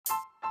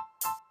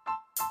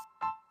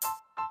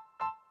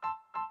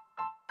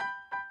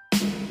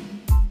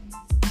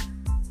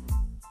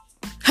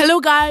Hello,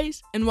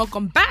 guys, and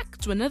welcome back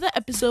to another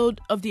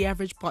episode of the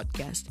Average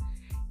Podcast.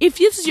 If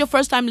this is your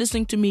first time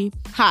listening to me,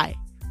 hi,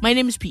 my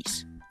name is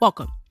Peace.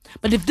 Welcome.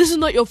 But if this is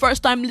not your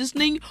first time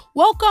listening,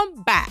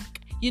 welcome back.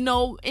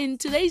 In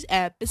today's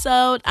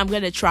episode, I'm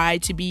going to try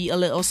to be a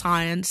little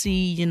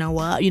sciencey, you know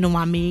what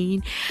I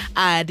mean?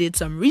 I did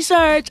some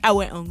research, I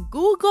went on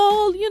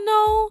Google,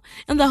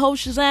 and the whole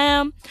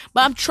Shazam,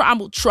 but I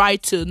will try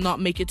to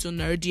not make it too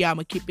nerdy. I'm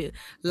going to keep it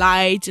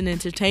light and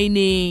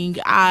entertaining.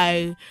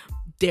 I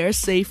dare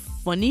say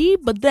funny,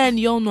 but then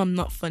y'all know I'm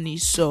not funny,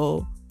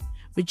 so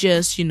we're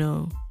just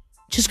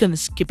gonna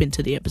skip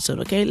into the episode,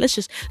 okay? Let's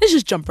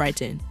just jump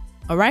right in,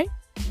 all right?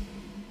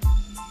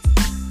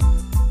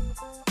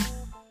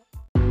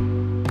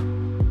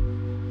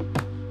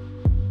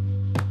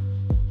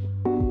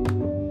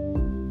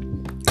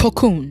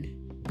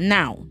 Cocoon.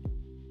 Noun.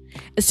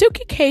 A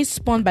silky case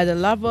spun by the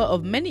larva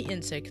of many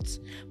insects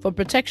for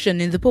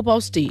protection in the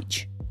pupal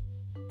stage.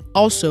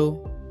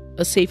 Also,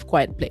 a safe,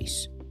 quiet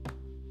place.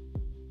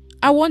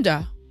 I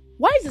wonder,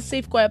 why is a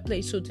safe, quiet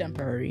place so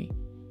temporary?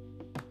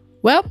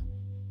 Well,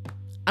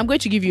 I'm going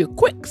to give you a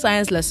quick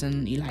science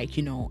lesson,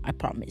 I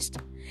promised.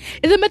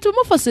 In the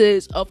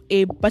metamorphosis of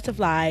a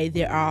butterfly,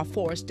 there are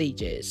 4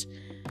 stages.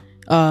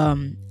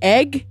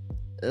 Egg,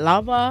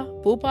 larva,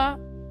 pupa,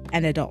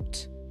 and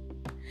adult.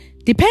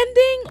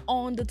 Depending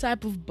on the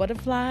type of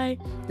butterfly,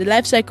 the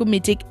life cycle may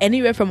take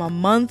anywhere from a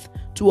month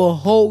to a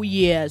whole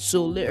year.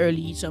 So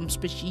literally, some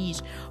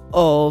species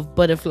of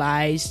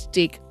butterflies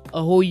take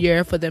a whole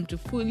year for them to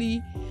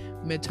fully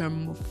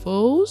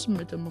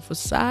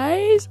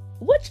metamorphosize.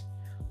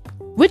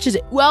 Which is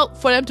it? Well,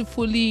 for them to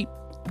fully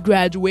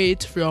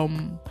graduate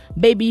from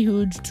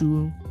babyhood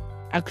to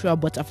actual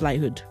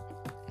butterflyhood.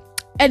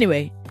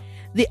 Anyway,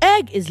 the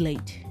egg is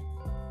laid,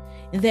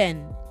 and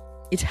then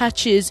it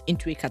hatches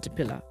into a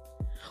caterpillar.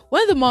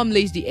 When the mom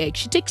lays the egg,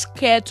 she takes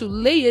care to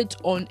lay it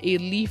on a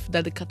leaf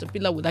that the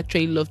caterpillar would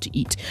actually love to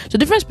eat. So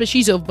different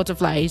species of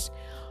butterflies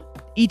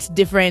eat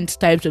different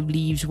types of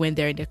leaves when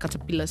they're in the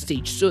caterpillar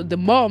stage. So the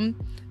mom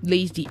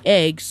lays the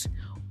eggs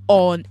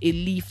on a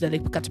leaf that the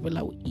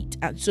caterpillar will eat.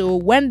 And so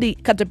when the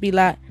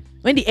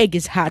egg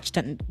is hatched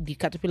and the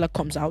caterpillar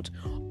comes out,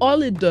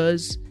 all it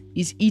does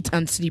is eat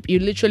and sleep.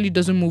 It literally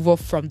doesn't move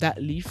off from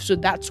that leaf. So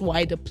that's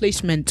why the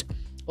placement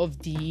of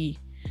the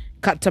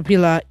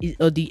caterpillar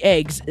or the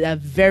eggs are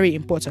very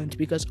important,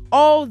 because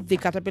all the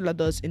caterpillar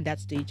does in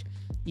that stage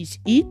is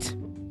eat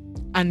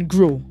and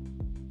grow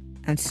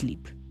and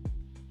sleep.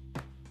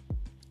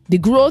 The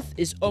growth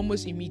is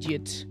almost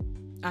immediate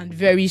and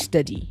very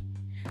steady,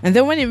 and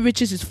then when it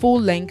reaches its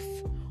full length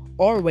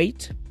or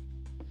weight,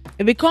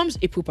 it becomes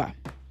a pupa.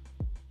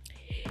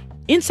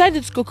 Inside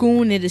its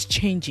cocoon, it is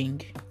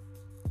changing,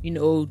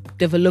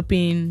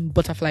 developing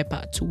butterfly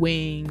parts,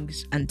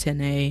 wings,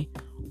 antennae,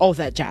 all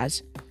that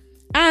jazz.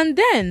 And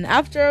then,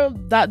 after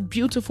that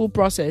beautiful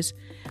process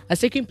has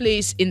taken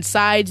place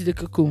inside the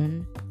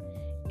cocoon,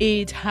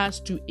 it has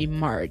to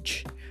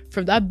emerge.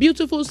 From that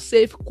beautiful,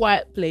 safe,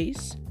 quiet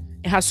place,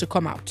 it has to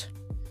come out.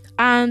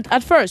 And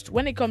at first,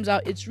 when it comes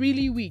out, it's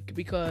really weak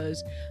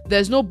because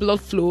there's no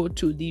blood flow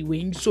to the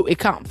wings, so it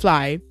can't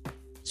fly.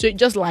 So it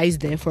just lies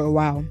there for a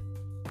while.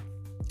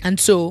 And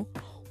so,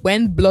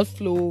 when blood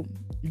flow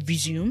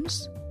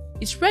resumes,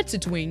 it spreads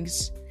its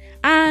wings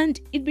and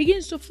it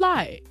begins to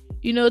fly.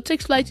 It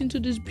takes flight into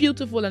this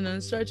beautiful and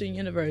uncertain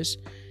universe.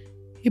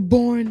 A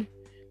born,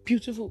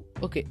 beautiful...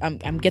 Okay,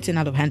 I'm getting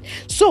out of hand.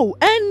 So,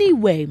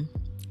 anyway,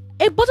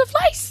 a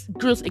butterfly's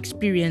growth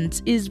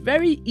experience is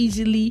very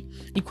easily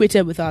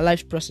equated with our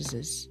life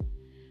processes.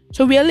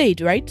 So, we are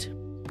laid, right?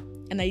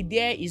 An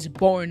idea is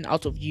born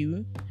out of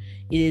you.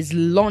 It is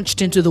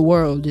launched into the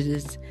world. It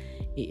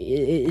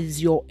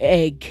is your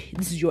egg.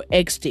 This is your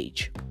egg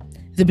stage.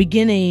 The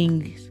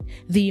beginning,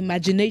 the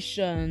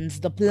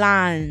imaginations, the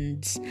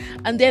plans,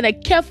 and then are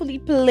carefully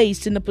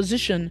placed in a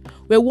position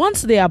where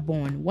once they are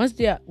born, once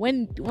the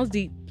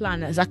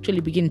plan is actually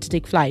beginning to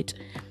take flight,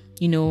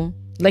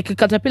 like a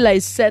caterpillar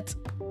is set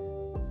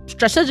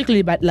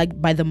strategically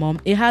by the mom,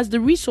 it has the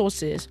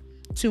resources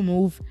to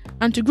move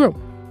and to grow.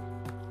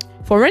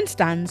 For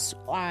instance,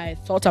 I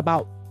thought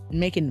about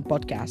making a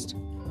podcast,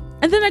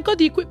 and then I got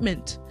the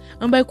equipment.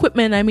 And by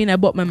equipment, I mean I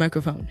bought my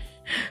microphone.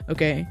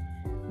 Okay.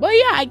 But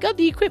yeah, I got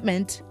the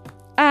equipment,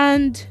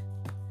 and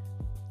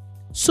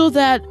so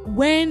that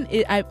when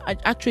I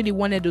actually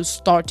wanted to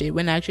start it,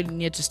 when I actually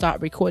needed to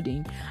start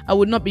recording, I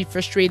would not be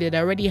frustrated. I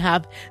already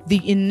have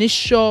the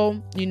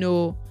initial,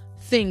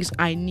 things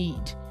I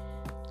need,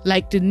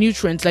 like the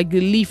nutrients, like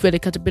the leaf where the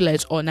caterpillar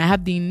is on. I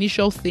have the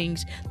initial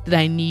things that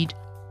I need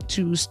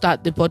to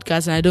start the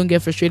podcast, and I don't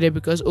get frustrated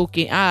because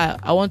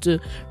I want to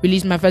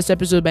release my first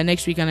episode by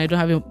next week, and I don't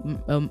have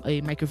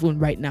a microphone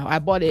right now. I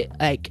bought it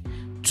like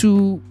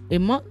a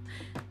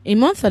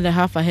month and a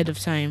half ahead of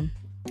time,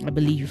 I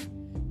believe.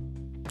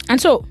 And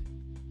so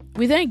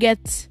we then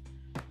get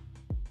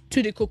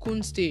to the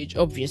cocoon stage,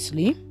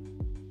 obviously,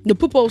 the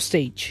pupal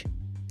stage,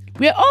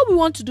 where all we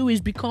want to do is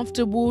be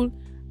comfortable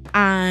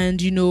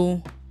and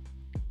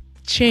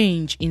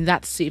change in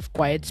that safe,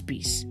 quiet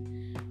space.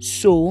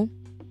 So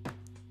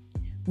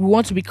We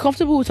want to be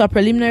comfortable with our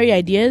preliminary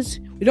ideas.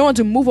 We don't want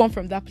to move on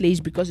from that place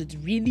because it's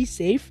really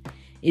safe,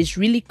 it's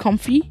really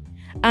comfy,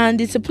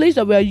 and it's a place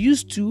that we are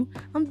used to,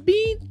 and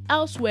being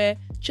elsewhere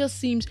just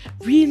seems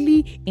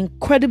really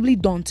incredibly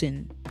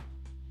daunting.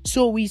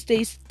 So we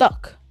stay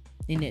stuck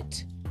in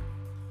it.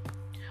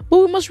 But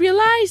we must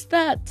realize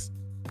that,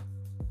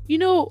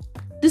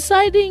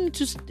 deciding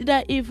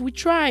that if we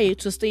try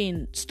to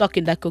stay stuck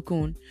in that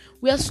cocoon,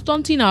 we are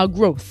stunting our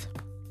growth.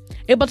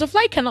 A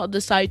butterfly cannot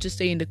decide to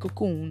stay in the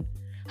cocoon,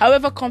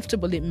 however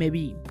comfortable it may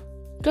be,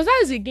 because that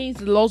is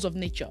against the laws of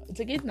nature. It's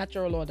against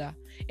natural order.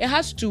 It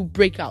has to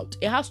break out.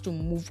 It has to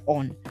move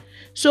on.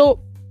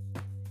 So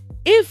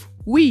if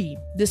we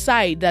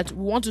decide that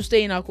we want to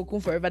stay in our cocoon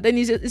forever, then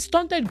it's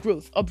stunted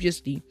growth,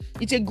 obviously.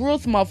 It's a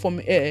growth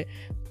malformation.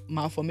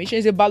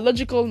 It's a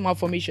biological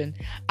malformation.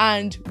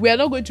 And we are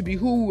not going to be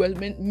who we were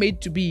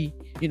made to be,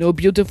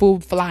 beautiful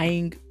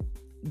flying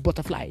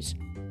butterflies.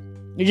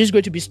 You're just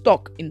going to be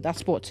stuck in that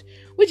spot,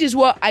 which is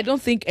what I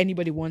don't think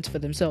anybody wants for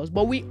themselves.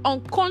 But we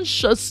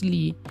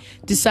unconsciously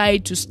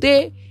decide to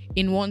stay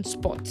in one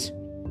spot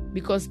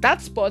because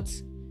that spot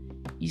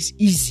is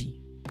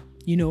easy.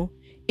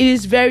 It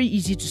is very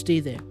easy to stay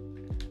there.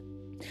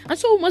 And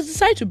so we must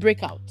decide to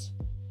break out.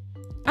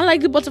 And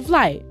like the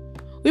butterfly,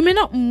 we may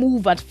not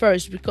move at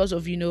first because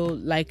of,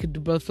 like the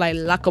butterfly,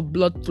 lack of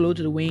blood flow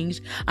to the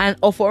wings,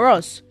 or for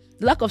us,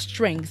 lack of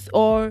strength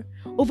or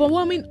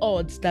overwhelming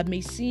odds that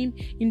may seem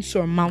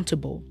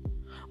insurmountable.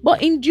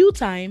 But in due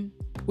time,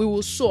 we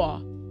will soar,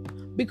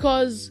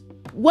 because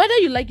whether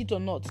you like it or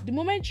not, the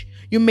moment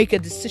you make a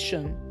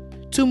decision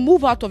to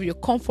move out of your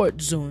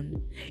comfort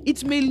zone,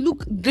 it may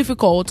look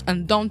difficult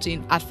and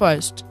daunting at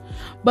first,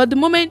 but the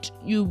moment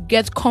you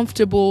get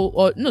comfortable,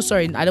 I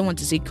don't want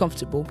to say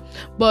comfortable,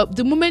 but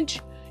the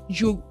moment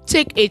you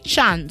take a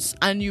chance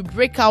and you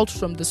break out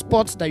from the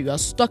spot that you are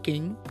stuck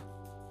in,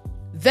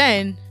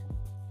 then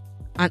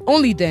and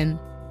only then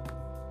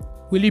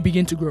will you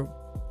begin to grow.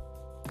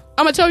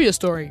 I'm gonna tell you a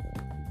story.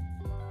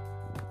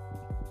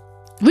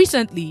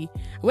 Recently,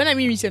 I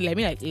mean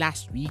like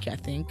last week, I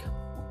think,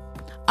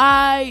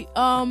 I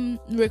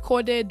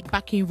recorded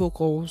backing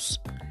vocals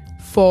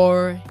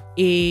for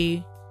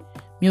a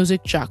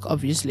music track,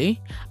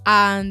 obviously,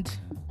 and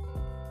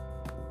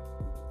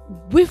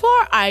before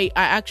I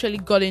actually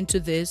got into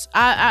this,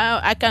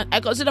 I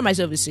consider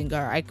myself a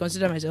singer. I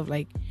consider myself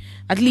like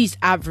at least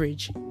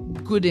average,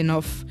 good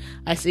enough.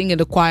 I sing in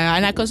the choir,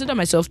 and I consider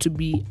myself to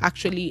be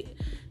actually,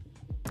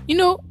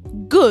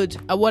 good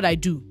at what I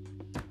do.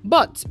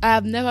 But I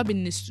have never been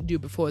in the studio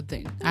before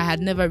then. I had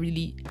never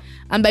really,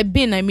 and by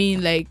been I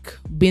mean like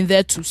been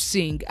there to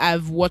sing.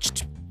 I've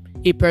watched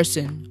a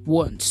person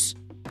once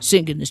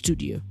sing in the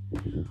studio,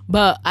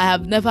 but I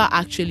have never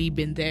actually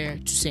been there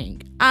to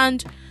sing.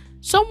 And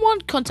someone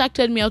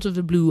contacted me out of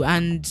the blue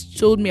and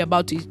told me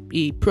about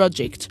a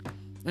project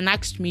and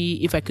asked me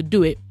if I could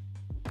do it.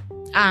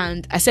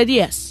 And I said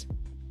yes.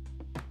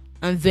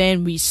 And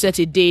then we set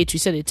a date, we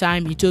set a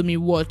time. He told me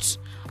what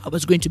I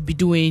was going to be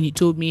doing. He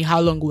told me how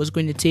long it was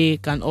going to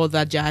take and all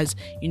that jazz,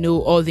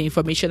 all the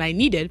information I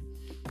needed.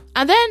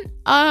 And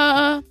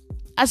then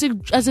as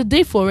a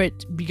day for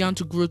it began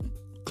to grow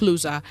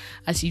closer,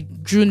 as he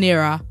drew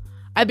nearer,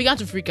 I began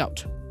to freak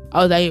out.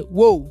 I was like,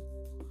 whoa,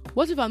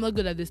 what if I'm not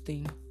good at this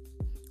thing?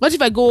 What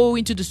if I go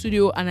into the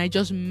studio and I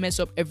just mess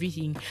up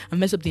everything? I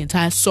mess up the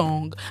entire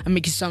song and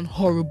make it sound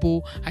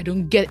horrible. I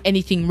don't get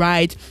anything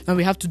right, and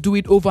we have to do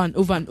it over and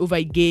over and over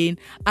again.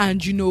 And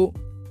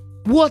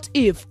what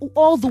if?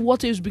 All the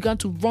what ifs began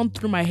to run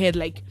through my head.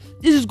 Like,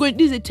 this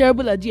is a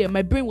terrible idea.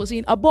 My brain was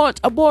saying,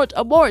 abort, abort,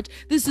 abort.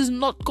 This is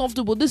not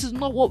comfortable. This is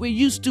not what we're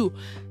used to.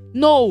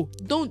 No,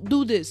 don't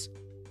do this.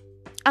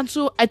 And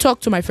so I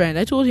talked to my friend.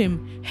 I told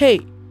him, hey,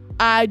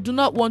 I do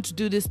not want to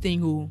do this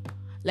thing.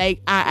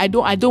 Like, I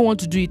don't want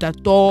to do it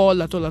at all.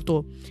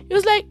 He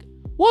was like,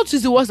 what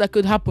is the worst that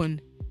could happen?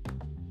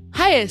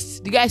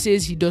 Highest, the guy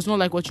says he does not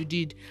like what you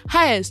did.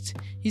 Highest,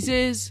 he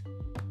says,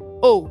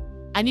 oh,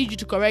 I need you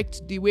to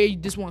correct the way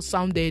this one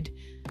sounded.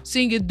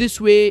 Sing it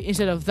this way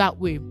instead of that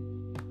way.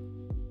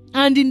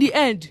 And in the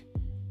end,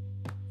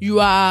 you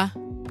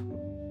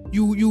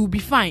will be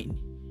fine.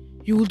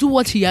 You will do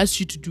what he asks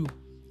you to do.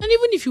 And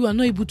even if you are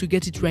not able to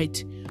get it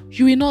right,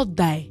 you will not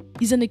die.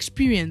 It's an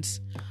experience.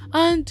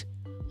 And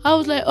I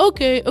was like,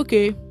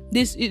 okay,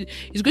 this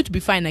is going to be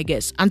fine, I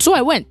guess. And so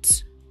I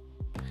went.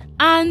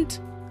 And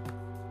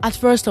at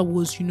first I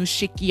was,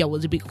 shaky. I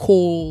was a bit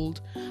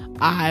cold.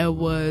 I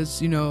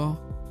was,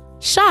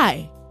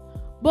 shy.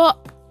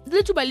 But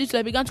little by little,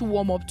 I began to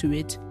warm up to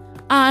it.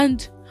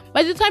 And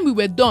by the time we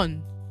were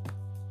done,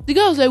 the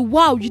guy was like,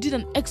 wow, you did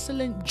an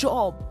excellent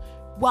job.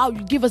 Wow,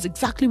 you gave us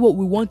exactly what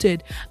we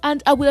wanted.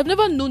 And I would have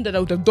never known that I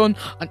would have done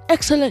an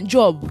excellent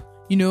job,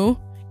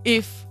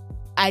 if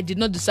I did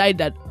not decide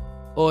that,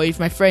 or if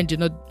my friend did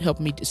not help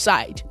me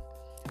decide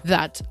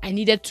that I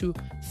needed to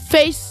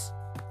face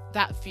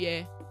that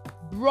fear,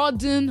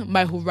 broaden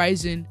my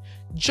horizon,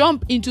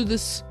 jump into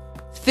this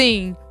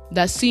thing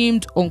that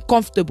seemed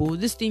uncomfortable,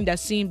 this thing that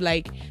seemed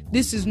like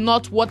this is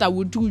not what I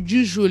would do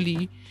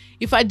usually.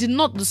 If I did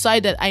not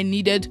decide that I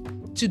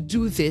needed to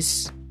do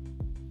this,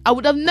 I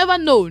would have never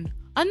known.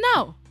 And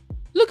now,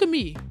 look at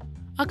me.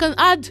 I can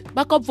add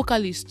backup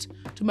vocalist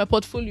to my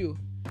portfolio.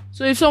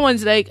 So if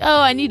someone's like,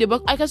 oh, I need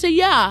a I can say,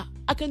 yeah,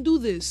 I can do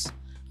this.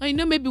 And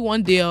maybe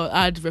one day I'll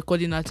add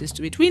recording artist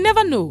to it. We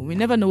never know. We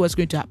never know what's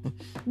going to happen.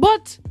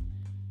 But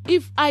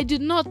if I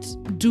did not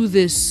do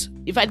this,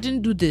 if I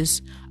didn't do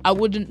this, I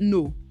wouldn't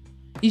know.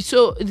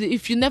 So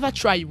if you never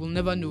try, you will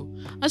never know.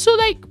 And so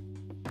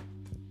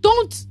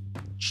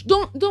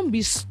don't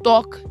be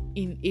stuck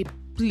in a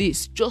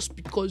place just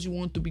because you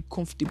want to be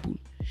comfortable.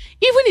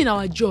 Even in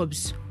our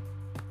jobs,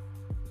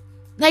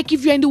 like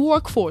if you're in the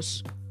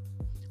workforce,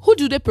 who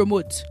do they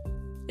promote?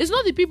 It's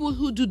not the people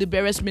who do the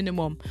barest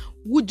minimum,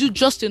 who do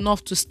just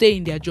enough to stay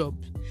in their job.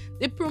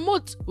 They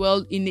promote,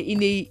 well, in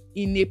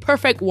a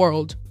perfect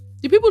world,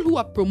 the people who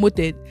are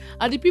promoted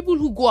are the people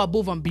who go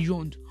above and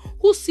beyond,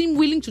 who seem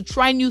willing to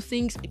try new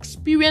things,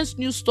 experience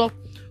new stuff,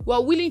 who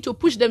are willing to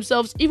push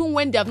themselves even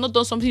when they have not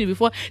done something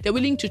before. They're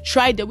willing to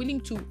try, they're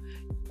willing to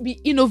be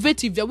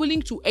innovative, they're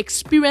willing to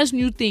experience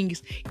new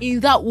things in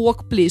that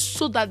workplace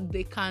so that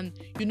they can,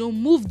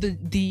 move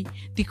the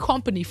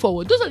company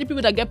forward. Those are the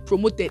people that get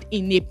promoted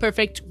in a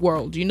perfect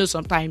world.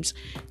 Sometimes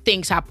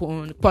things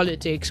happen,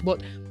 politics,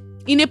 but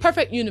in a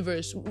perfect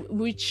universe,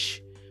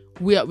 which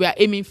we are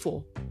aiming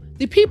for,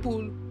 the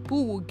people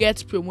who will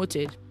get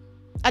promoted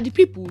are the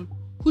people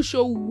who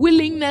show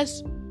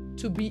willingness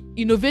to be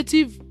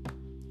innovative,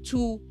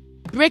 to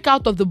break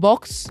out of the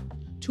box,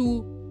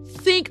 to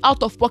think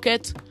out of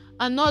pocket,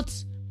 and not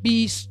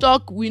be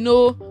stuck.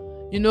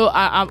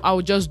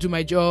 I'll just do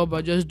my job.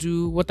 I'll just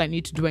do what I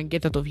need to do and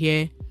get out of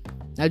here.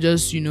 I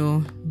just,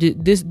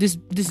 this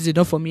is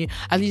enough for me.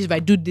 At least if I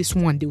do this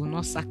one, they will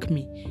not sack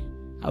me.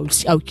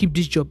 I'll keep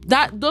this job.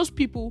 Those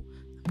people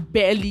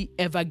barely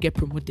ever get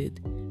promoted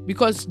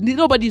because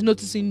nobody's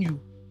noticing you.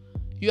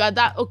 You are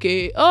that,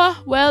 okay,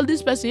 oh, well,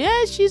 this person,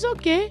 yeah, she's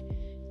okay.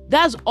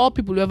 That's all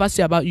people will ever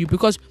say about you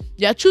because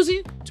they are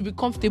choosing to be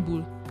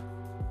comfortable.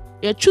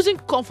 You're choosing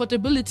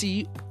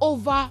comfortability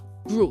over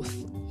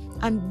growth.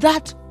 And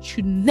that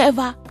should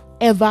never,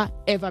 ever,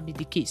 ever be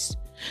the case.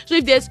 So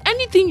if there's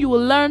anything you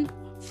will learn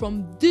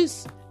from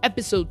this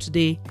episode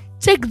today,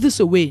 take this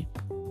away.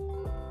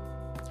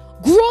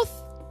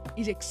 Growth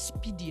is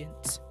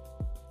expedient.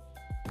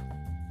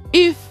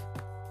 If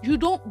you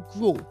don't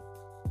grow,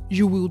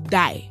 you will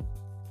die.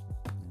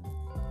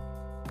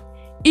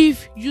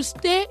 If you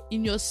stay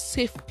in your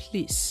safe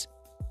place,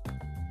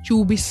 you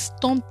will be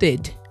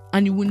stunted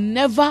and you will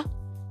never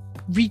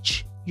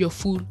reach your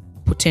full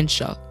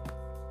potential.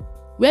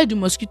 Where do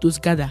mosquitoes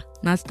gather?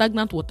 Na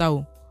stagnant water.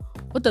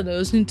 Water that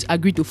doesn't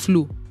agree to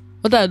flow.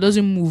 Water that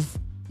doesn't move.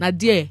 Na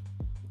there.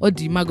 All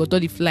the maggot, all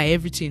the fly,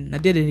 everything. Na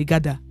there they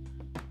gather.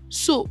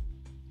 So,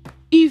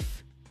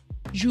 if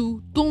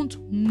you don't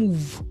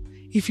move,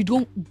 if you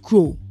don't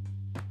grow,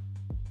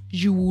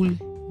 you will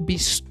be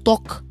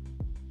stuck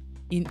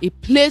in a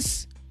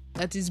place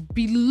that is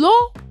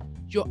below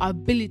your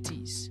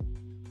abilities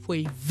for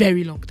a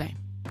very long time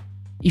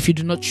if you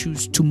do not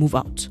choose to move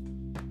out.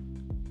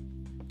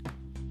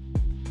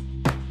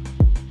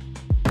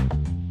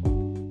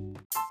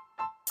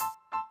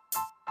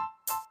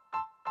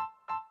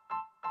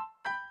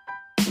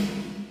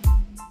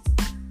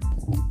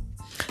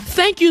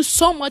 Thank you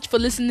so much for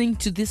listening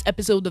to this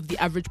episode of The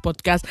Average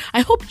Podcast.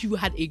 I hope you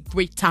had a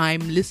great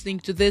time listening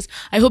to this.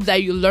 I hope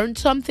that you learned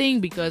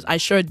something because I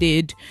sure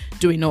did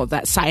doing all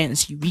that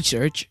science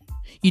research.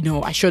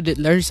 I sure did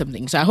learn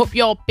something. So I hope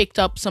you all picked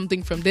up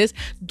something from this.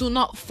 Do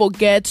not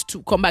forget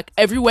to come back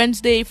every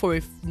Wednesday for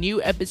a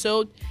new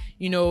episode.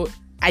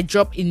 I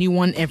drop a new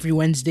one every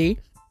Wednesday.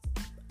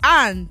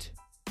 And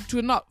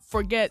do not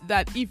forget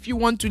that if you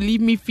want to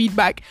leave me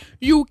feedback,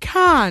 you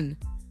can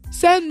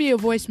send me a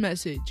voice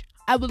message.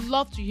 I would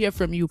love to hear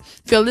from you.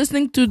 If you're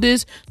listening to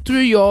this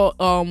through your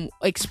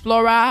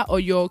Explorer or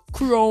your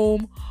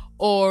Chrome,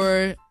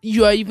 or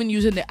you are even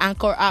using the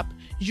Anchor app,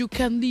 you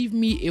can leave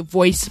me a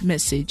voice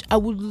message. I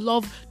would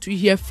love to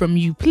hear from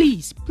you.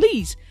 Please,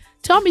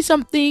 tell me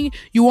something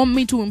you want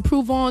me to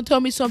improve on. Tell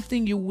me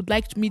something you would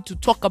like me to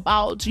talk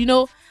about.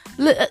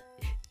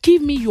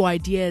 Give me your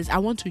ideas. I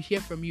want to hear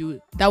from you.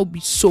 That would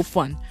be so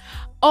fun.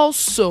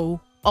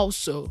 Also,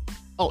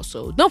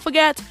 don't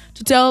forget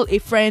to tell a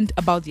friend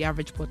about The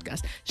Average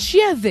Podcast.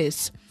 Share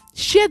this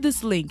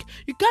link.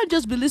 You can't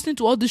just be listening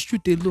to all this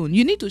truth alone.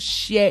 You need to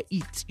share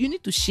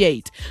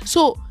it.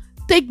 So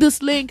take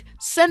this link,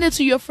 send it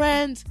to your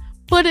friends,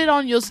 put it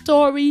on your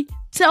story,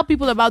 tell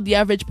people about The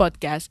Average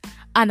Podcast,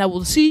 and I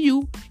will see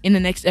you in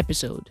the next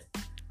episode.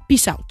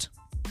 Peace out.